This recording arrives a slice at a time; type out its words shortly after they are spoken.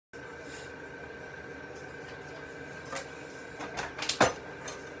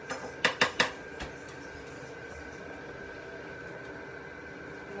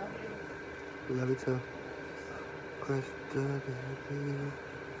Love you too. Krista,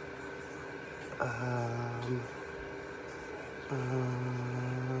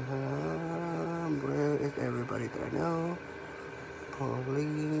 where is everybody that I know?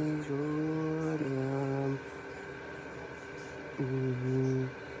 Pauline, Jordan,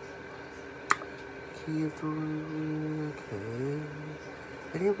 Keith, okay.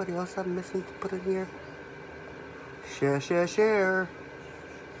 Anybody else I'm missing to put in here? Share.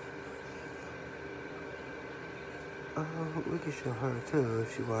 We can show her too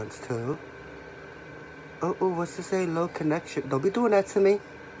if she wants to. Oh, what's to say? Low connection. Don't be doing that to me.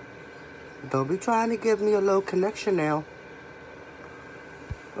 Don't be trying to give me a low connection now.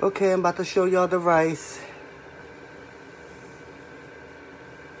 Okay, I'm about to show y'all the rice.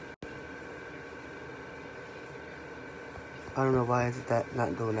 I don't know why is that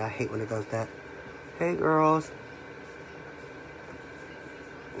not doing that. I hate when it does that. Hey, girls.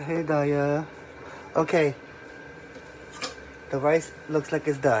 Hey, Daya. Okay. The rice looks like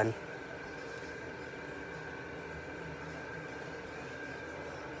it's done.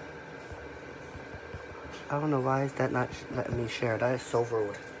 I don't know why is that not letting me share. That is so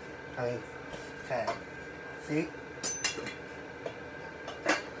rude. I mean, tag. See?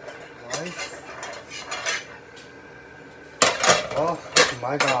 Rice. Oh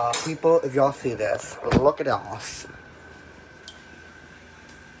my God. People, if y'all see this, look at us.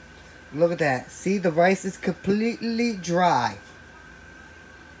 Look at that. See, the rice is completely dry.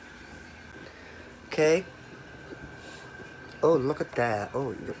 Okay. Oh, look at that.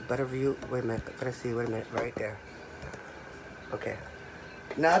 Oh, better view. Wait a minute. I gotta see. Wait a minute. Right there. Okay.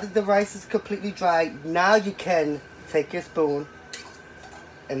 Now that the rice is completely dry, now you can take your spoon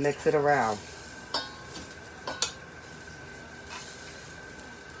and mix it around.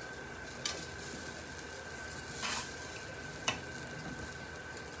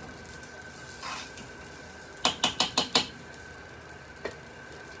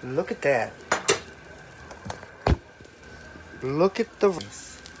 Look at that. Look at the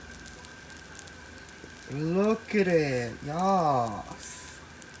rice. Look at it. Yes.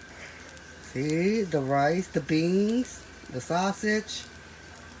 See the rice, the beans, the sausage.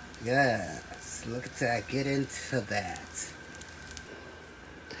 Yes. Look at that. Get into that.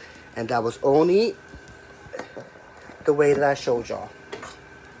 And that was only the way that I showed y'all.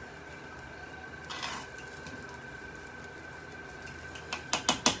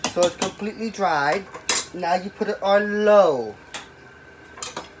 So it's completely dried. Now you put it on low.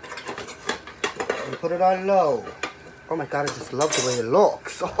 You put it on low. Oh my God, I just love the way it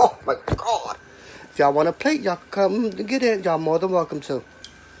looks. Oh my God. If y'all want a plate, y'all come and get it. Y'all more than welcome to.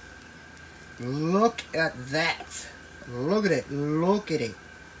 Look at that. Look at it. Look at it.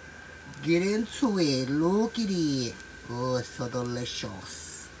 Get into it. Look at it. Oh, it's so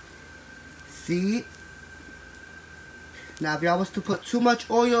delicious. See? Now, if y'all was to put too much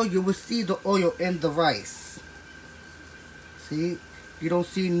oil, you will see the oil in the rice. See? You don't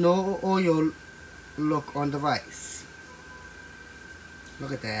see no oil look on the rice.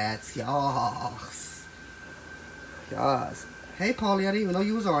 Look at that. Yes. Yes. Hey, Paulie, I didn't even know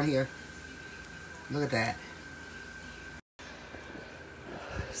you was on here. Look at that.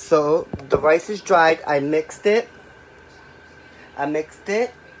 So, the rice is dried. I mixed it.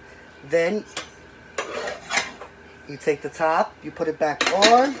 Then you take the top, you put it back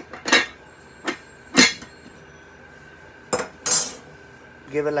on.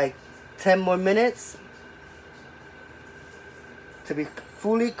 Give it like 10 more minutes to be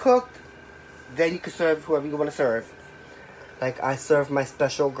fully cooked. Then you can serve whoever you want to serve. Like I serve my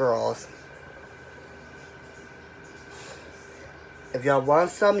special girls. If y'all want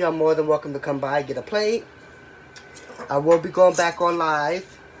some, y'all more than welcome to come by, get a plate. I will be going back on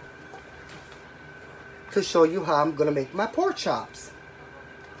live to show you how I'm going to make my pork chops.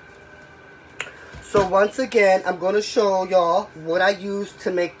 So once again, I'm going to show y'all what I use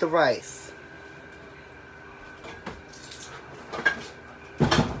to make the rice.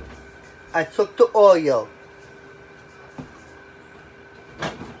 I took the oil.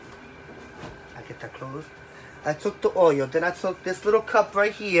 I get that closed. I took the oil. Then I took this little cup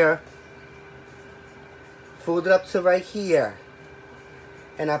right here. Filled it up to right here.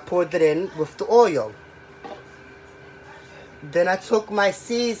 And I poured it in with the oil. Then I took my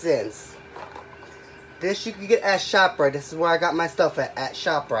seasons. This you can get at ShopRite. This is where I got my stuff at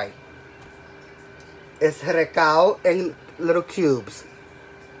ShopRite. It's recao in little cubes.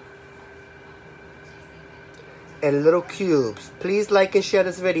 In little cubes. Please like and share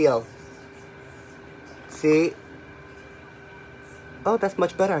this video. See? Oh, that's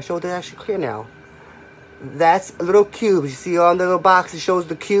much better. I showed it actually clear now. That's little cubes. You see on the little box it shows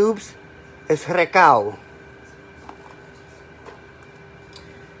the cubes? It's recao.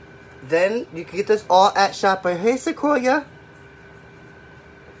 Then you can get this all at ShopRite. Hey, Sequoia.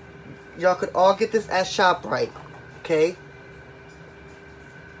 Y'all could all get this at ShopRite. Okay?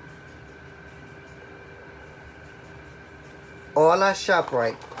 All at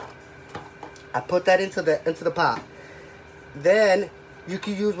ShopRite. I put that into the pot. Then you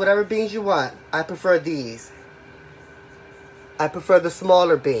can use whatever beans you want. I prefer these. I prefer the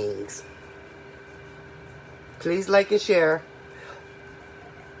smaller beans. Please like and share.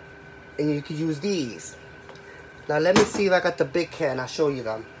 And you can use these. Now let me see if I got the big can. I'll show you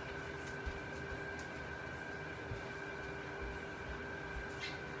them.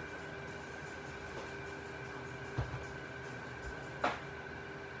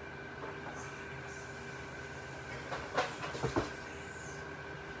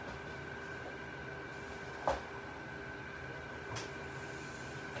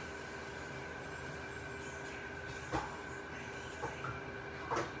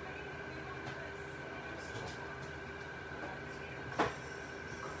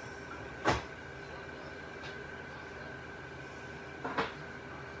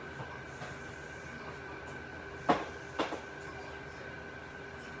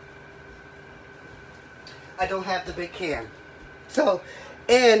 I don't have the big can. So,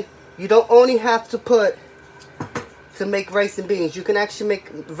 and you don't only have to put to make rice and beans. You can actually make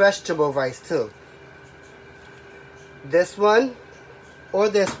vegetable rice too. This one or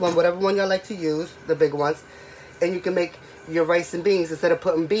this one, whatever one y'all like to use, the big ones. And you can make your rice and beans. Instead of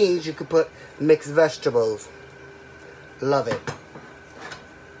putting beans, you could put mixed vegetables. Love it.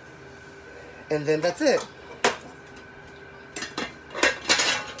 And then that's it.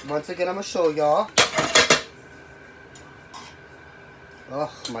 Once again, I'm going to show y'all.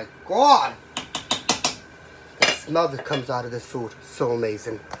 Oh my God. The smell that comes out of this food. So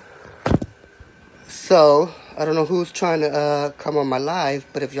amazing. So, I don't know who's trying to come on my live,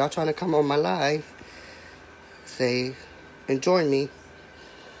 but if y'all trying to come on my live, say, and join me.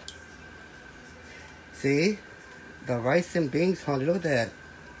 See? The rice and beans, honey. Look at that.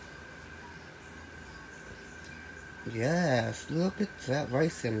 Yes, look at that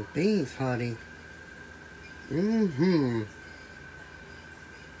rice and beans, honey. Mm-hmm.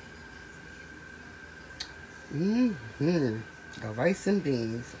 Mm-hmm. The rice and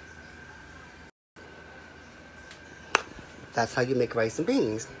beans. That's how you make rice and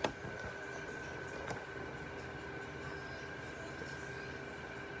beans.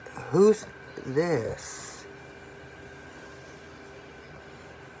 Who's this?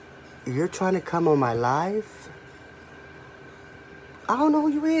 You're trying to come on my live? I don't know who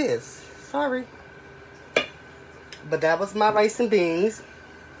you is. Sorry. But that was my rice and beans.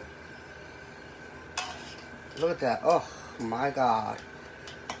 Look at that. Oh my God.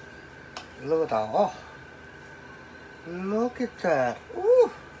 Look at that. Oh. Look at that. Ooh.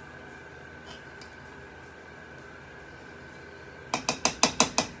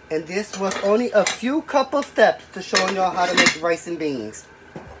 And this was only a few couple steps to show y'all how to make rice and beans.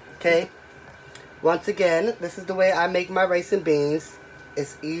 Okay? Once again, this is the way I make my rice and beans.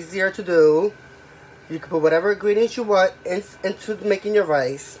 It's easier to do. You can put whatever ingredients you want into making your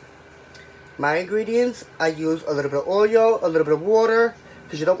rice. My ingredients, I use a little bit of oil, a little bit of water,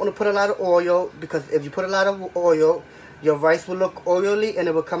 because you don't want to put a lot of oil, because if you put a lot of oil, your rice will look oily and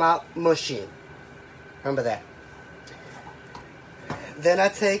it will come out mushy. Remember that. Then I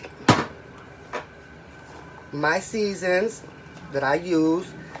take my seasons that I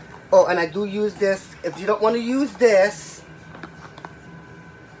use. Oh, and I do use this. If you don't want to use this,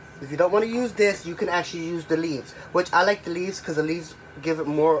 you can actually use the leaves. Which I like the leaves because the leaves give it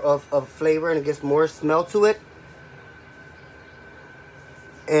more of flavor and it gets more smell to it.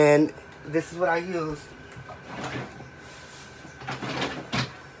 And this is what I use.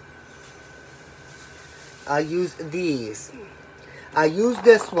 I use these. I use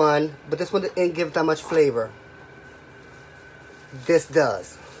this one, but this one didn't give that much flavor. This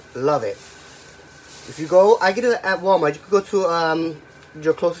does. Love it. If you go, I get it at Walmart. You can go to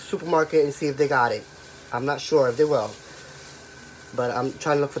your closest supermarket and see if they got it. I'm not sure if they will, but I'm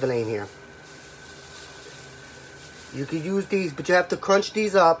trying to look for the name here. You can use these, but you have to crunch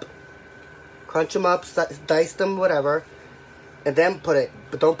these up. Crunch them up, dice them, whatever, and then put it.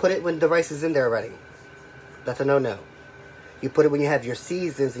 But don't put it when the rice is in there already. That's a no-no. You put it when you have your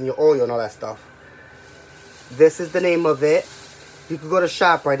seasons and your oil and all that stuff. This is the name of it. You can go to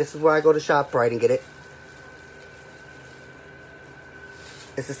ShopRite. This is where I go to ShopRite and get it.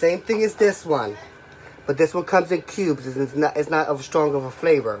 It's the same thing as this one, but this one comes in cubes. It's not as strong of a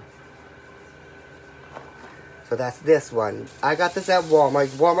flavor. So that's this one. I got this at Walmart.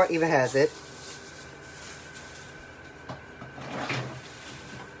 Walmart even has it.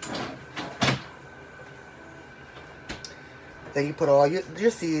 Then you put all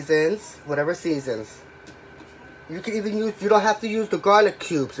your seasons, whatever seasons. You can even use, you don't have to use the garlic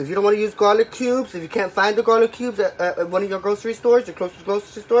cubes. If you don't want to use garlic cubes, if you can't find the garlic cubes at one of your grocery stores, your closest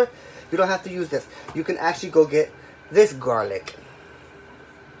grocery store, you don't have to use this. You can actually go get this garlic.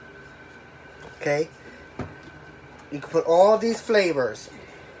 Okay? You can put all these flavors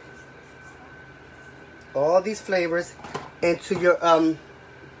into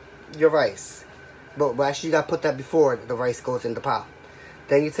your rice. But actually you gotta put that before the rice goes in the pot.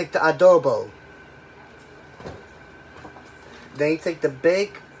 Then you take the adobo. Then you take the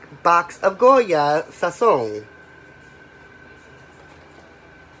big box of Goya Sazon.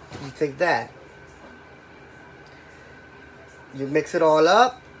 You take that. You mix it all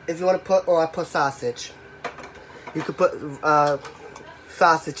up. If you want to put, or I put sausage. You could put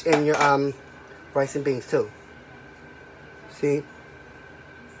sausage in your rice and beans too. See?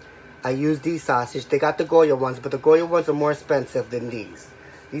 I use these sausage. They got the Goya ones, but the Goya ones are more expensive than these.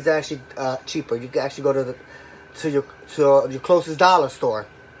 These are actually cheaper. You can actually go to your closest dollar store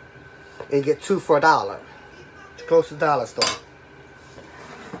and get 2 for $1. Your closest dollar store.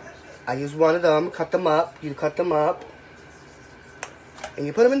 I use one of them. Cut them up. You cut them up, and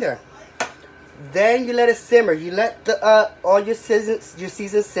you put them in there. Then you let it simmer. You let the all your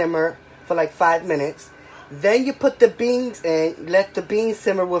seasons simmer for like 5 minutes. Then you put the beans in. Let the beans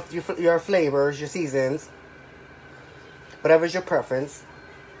simmer with your flavors, your seasons, whatever's your preference.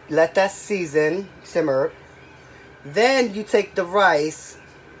 Let that simmer. Then you take the rice.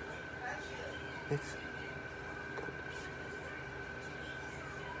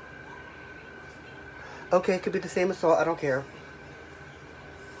 Okay, it could be the same as salt. I don't care.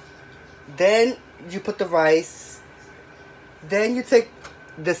 Then you put the rice. Then you take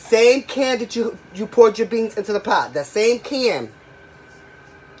the same can that you poured your beans into the pot. That same can.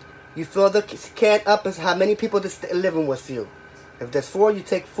 You fill the can up as how many people that's living with you. If there's 4, you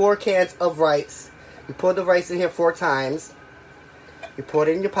take 4 cans of rice. You pour the rice in here 4 times. You pour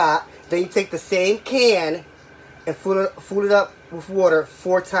it in your pot. Then you take the same can and fill it up with water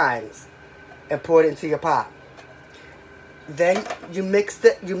 4 times and pour it into your pot. Then you mix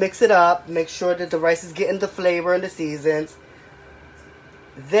it up. Make sure that the rice is getting the flavor and the seasons.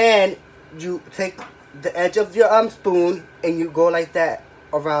 Then you take the edge of your spoon and you go like that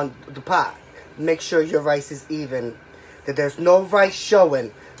around the pot. Make sure your rice is even. That there's no rice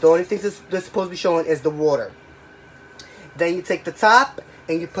showing. The only thing that's supposed to be showing is the water. Then you take the top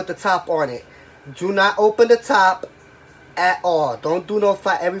and you put the top on it. Do not open the top at all. Don't do no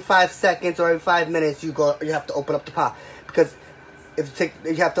every 5 seconds or every 5 minutes you have to open up the pot, because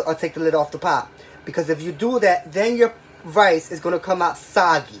you have to take the lid off the pot. Because if you do that, then your rice is going to come out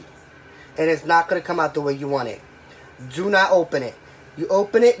soggy and it's not going to come out the way you want it. Do not open it. You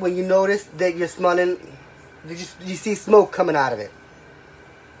open it when you notice that you're smelling. You see smoke coming out of it.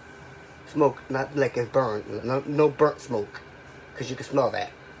 Smoke, not like it's burned. No burnt smoke, because you can smell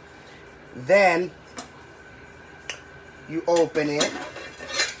that. Then you open it.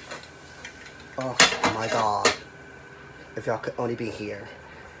 Oh my God! If y'all could only be here,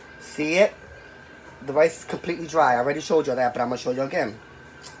 see it. The rice is completely dry. I already showed you that, but I'm gonna show you again.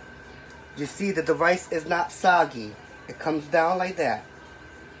 You see that the rice is not soggy. It comes down like that.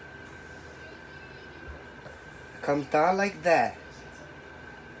 It comes down like that.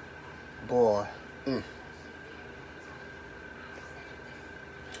 Boy.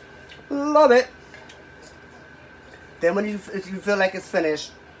 Love it. Then when you feel like it's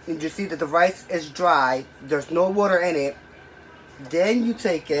finished, and you see that the rice is dry, there's no water in it, then you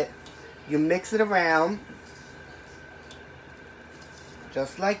take it, you mix it around,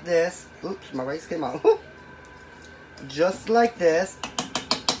 just like this. Oops, my rice came out. Just like this.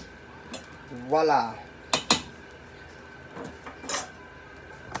 Voila.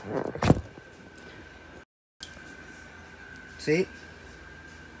 See?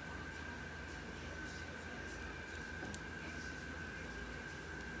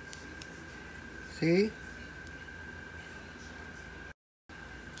 See?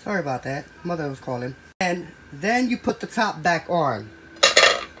 Sorry about that. Mother was calling. And then you put the top back on.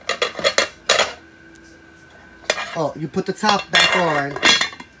 Oh, you put the top back on.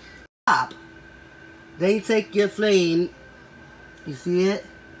 Top. Then you take your flame. You see it?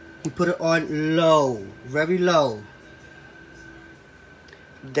 You put it on low. Very low.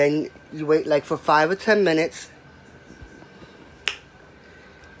 Then you wait like for 5 or 10 minutes.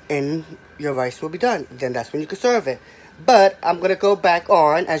 And your rice will be done. Then that's when you can serve it. But I'm going to go back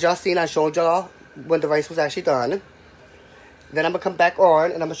on. As y'all seen, I showed y'all when the rice was actually done. Then I'm going to come back on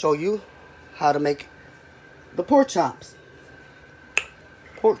and I'm going to show you how to make the pork chops.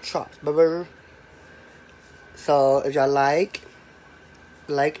 Pork chops, baby. So if y'all like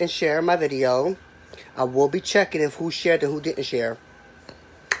and share my video. I will be checking if who shared and who didn't share.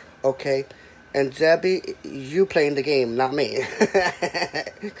 Okay. And Debbie, you playing the game, not me.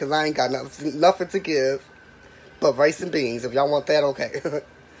 Because I ain't got nothing to give but rice and beans. If y'all want that, okay.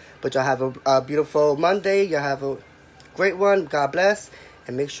 But y'all have a beautiful Monday. Y'all have a great one. God bless.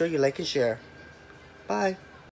 And make sure you like and share. Bye.